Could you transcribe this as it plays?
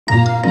Mnichy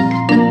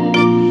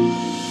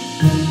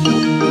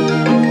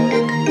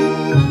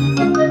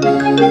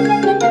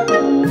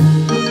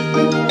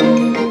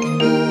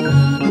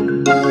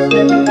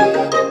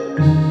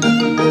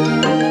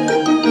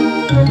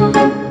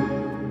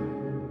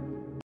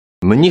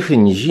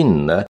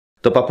nizinne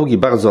to papugi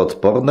bardzo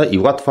odporne i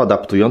łatwo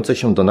adaptujące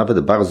się do nawet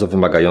bardzo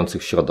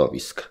wymagających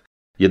środowisk.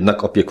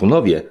 Jednak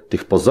opiekunowie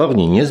tych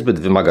pozornie niezbyt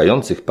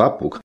wymagających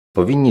papug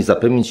powinni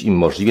zapewnić im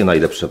możliwie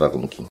najlepsze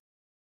warunki.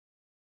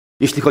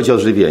 Jeśli chodzi o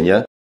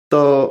żywienie,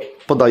 to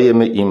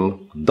podajemy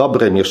im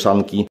dobre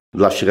mieszanki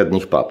dla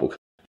średnich papug.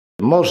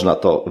 Można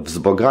to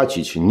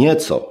wzbogacić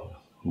nieco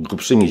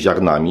grubszymi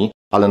ziarnami,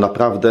 ale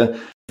naprawdę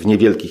w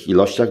niewielkich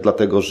ilościach,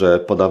 dlatego że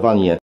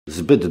podawanie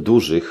zbyt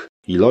dużych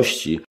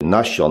ilości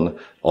nasion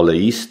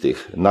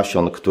oleistych,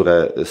 nasion,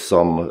 które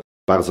są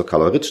bardzo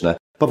kaloryczne,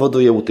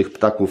 powoduje u tych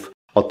ptaków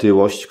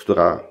otyłość,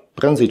 która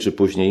prędzej czy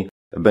później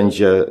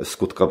będzie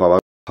skutkowała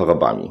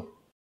chorobami.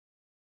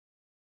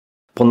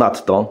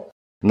 Ponadto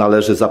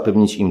należy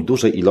zapewnić im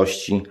duże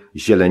ilości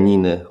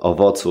zieleniny,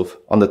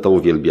 owoców, one to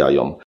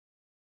uwielbiają.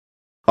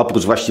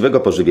 Oprócz właściwego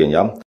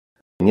pożywienia,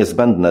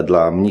 niezbędne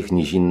dla mnich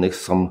nizinnych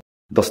są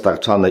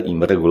dostarczane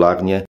im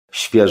regularnie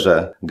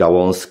świeże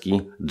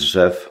gałązki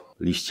drzew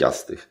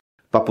liściastych.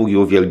 Papugi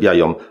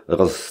uwielbiają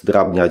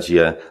rozdrabniać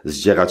je,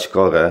 zdzierać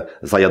korę,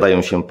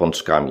 zajadają się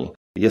pączkami.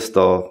 Jest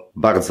to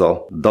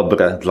bardzo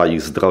dobre dla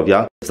ich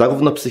zdrowia,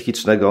 zarówno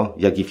psychicznego,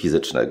 jak i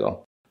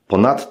fizycznego.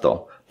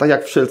 Ponadto, tak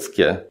jak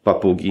wszystkie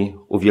papugi,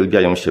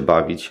 uwielbiają się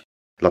bawić,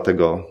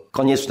 dlatego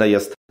konieczne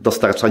jest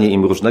dostarczanie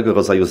im różnego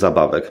rodzaju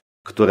zabawek,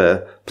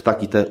 które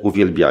ptaki te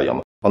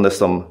uwielbiają. One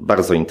są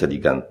bardzo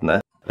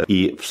inteligentne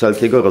i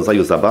wszelkiego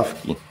rodzaju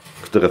zabawki,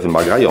 które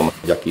wymagają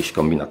jakiejś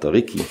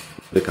kombinatoryki,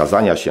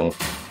 wykazania się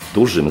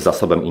dużym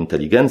zasobem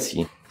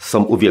inteligencji,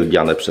 są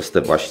uwielbiane przez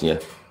te właśnie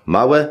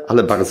małe,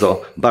 ale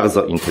bardzo,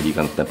 bardzo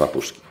inteligentne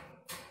papuszki.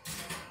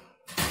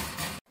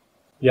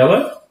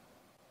 Yellow?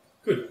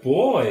 Good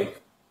boy.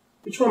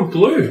 Which one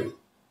blue?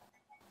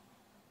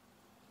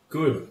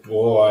 Good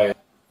boy.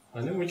 I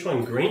know which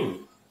one green.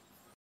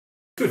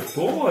 Good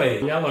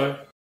boy. Yellow.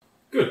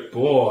 Good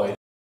boy.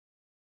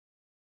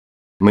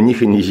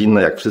 Mnichy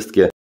nizinne, jak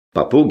wszystkie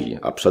papugi,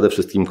 a przede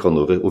wszystkim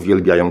konury,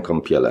 uwielbiają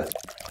kąpiele.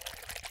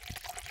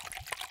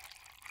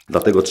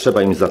 Dlatego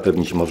trzeba im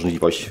zapewnić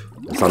możliwość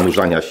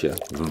zanurzania się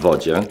w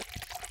wodzie,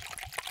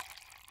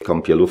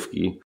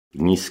 kąpielówki,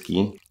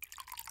 miski.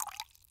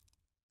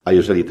 A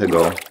jeżeli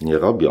tego nie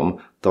robią,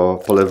 to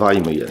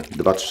polewajmy je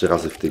 2-3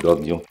 razy w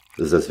tygodniu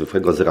ze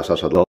zwykłego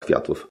zraszacza dla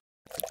kwiatów.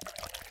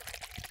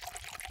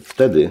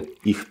 Wtedy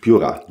ich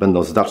pióra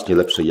będą znacznie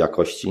lepszej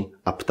jakości,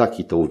 a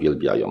ptaki to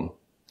uwielbiają.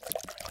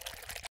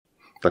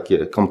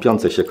 Takie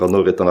kąpiące się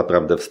konury to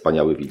naprawdę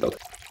wspaniały widok.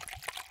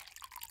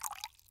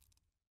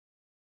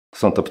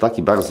 Są to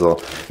ptaki bardzo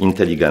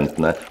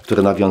inteligentne,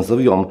 które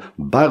nawiązują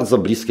bardzo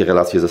bliskie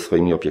relacje ze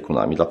swoimi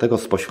opiekunami. Dlatego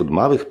spośród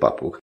małych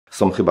papug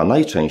są chyba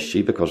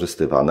najczęściej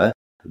wykorzystywane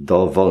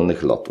do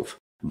wolnych lotów.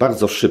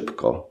 Bardzo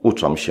szybko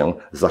uczą się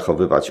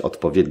zachowywać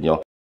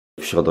odpowiednio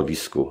w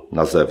środowisku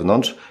na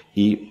zewnątrz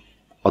i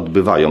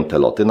odbywają te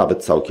loty,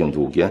 nawet całkiem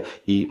długie,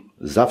 i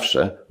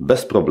zawsze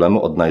bez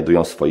problemu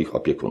odnajdują swoich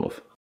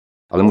opiekunów.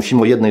 Ale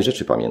musimy o jednej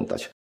rzeczy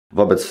pamiętać.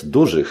 Wobec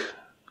dużych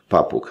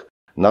papug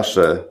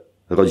nasze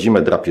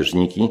rodzime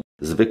drapieżniki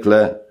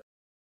zwykle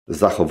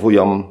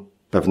zachowują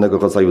pewnego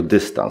rodzaju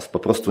dystans. Po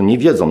prostu nie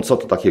wiedzą, co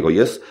to takiego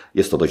jest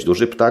to dość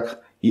duży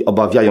ptak i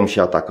obawiają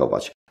się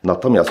atakować.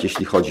 Natomiast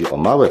jeśli chodzi o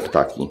małe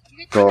ptaki,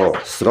 to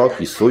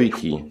sroki,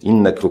 sójki,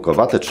 inne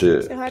krukowate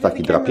czy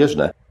ptaki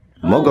drapieżne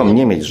mogą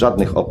nie mieć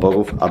żadnych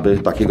oporów, aby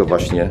takiego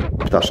właśnie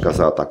ptaszka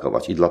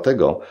zaatakować. I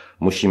dlatego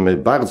musimy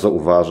bardzo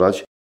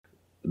uważać,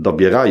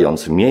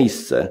 dobierając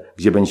miejsce,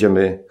 gdzie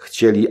będziemy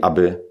chcieli,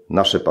 aby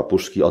nasze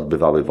papuszki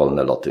odbywały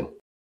wolne loty.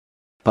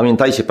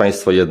 Pamiętajcie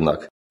Państwo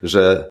jednak,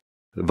 że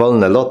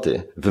wolne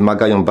loty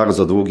wymagają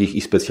bardzo długich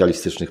i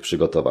specjalistycznych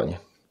przygotowań.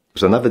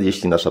 Że nawet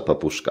jeśli nasza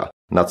papuszka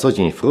na co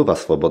dzień fruwa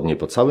swobodnie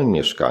po całym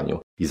mieszkaniu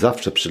i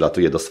zawsze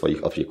przylatuje do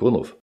swoich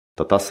opiekunów,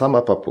 to ta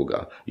sama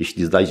papuga,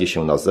 jeśli znajdzie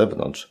się na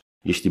zewnątrz,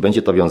 jeśli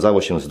będzie to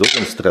wiązało się z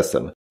dużym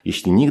stresem,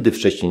 jeśli nigdy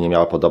wcześniej nie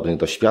miała podobnych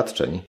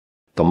doświadczeń,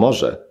 to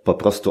może po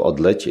prostu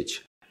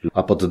odlecieć,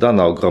 a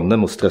poddana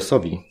ogromnemu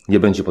stresowi nie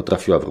będzie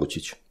potrafiła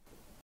wrócić.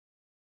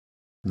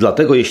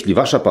 Dlatego jeśli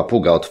wasza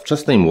papuga od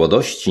wczesnej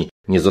młodości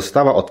nie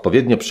została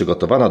odpowiednio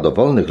przygotowana do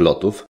wolnych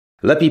lotów,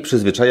 lepiej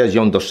przyzwyczajać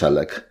ją do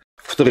szelek,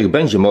 w których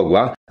będzie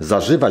mogła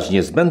zażywać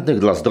niezbędnych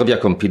dla zdrowia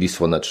kąpieli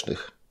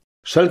słonecznych.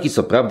 Szelki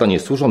co prawda nie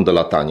służą do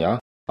latania,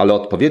 ale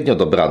odpowiednio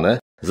dobrane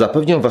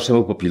zapewnią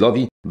waszemu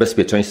pupilowi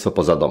bezpieczeństwo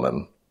poza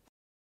domem.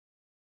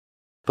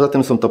 Poza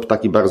tym są to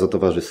ptaki bardzo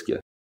towarzyskie.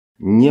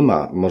 Nie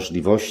ma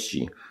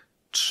możliwości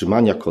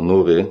trzymania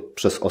konury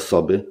przez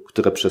osoby,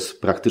 które przez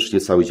praktycznie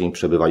cały dzień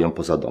przebywają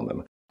poza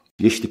domem.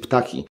 Jeśli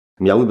ptaki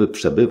miałyby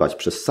przebywać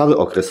przez cały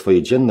okres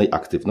swojej dziennej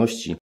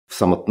aktywności w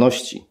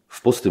samotności,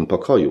 w pustym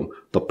pokoju,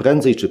 to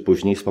prędzej czy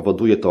później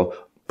spowoduje to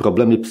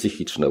problemy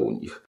psychiczne u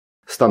nich.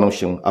 Staną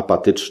się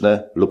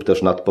apatyczne lub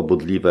też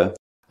nadpobudliwe,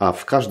 a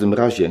w każdym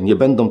razie nie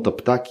będą to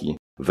ptaki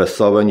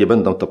wesołe, nie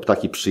będą to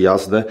ptaki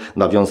przyjazne,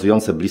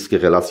 nawiązujące bliskie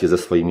relacje ze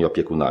swoimi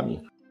opiekunami.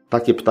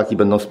 Takie ptaki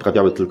będą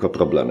sprawiały tylko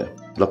problemy.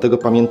 Dlatego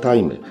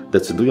pamiętajmy,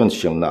 decydując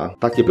się na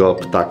takiego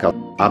ptaka,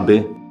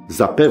 aby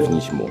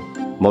zapewnić mu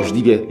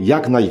możliwie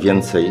jak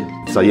najwięcej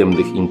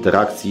wzajemnych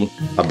interakcji,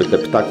 aby te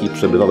ptaki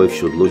przebywały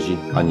wśród ludzi,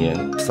 a nie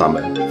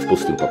same w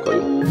pustym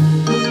pokoju.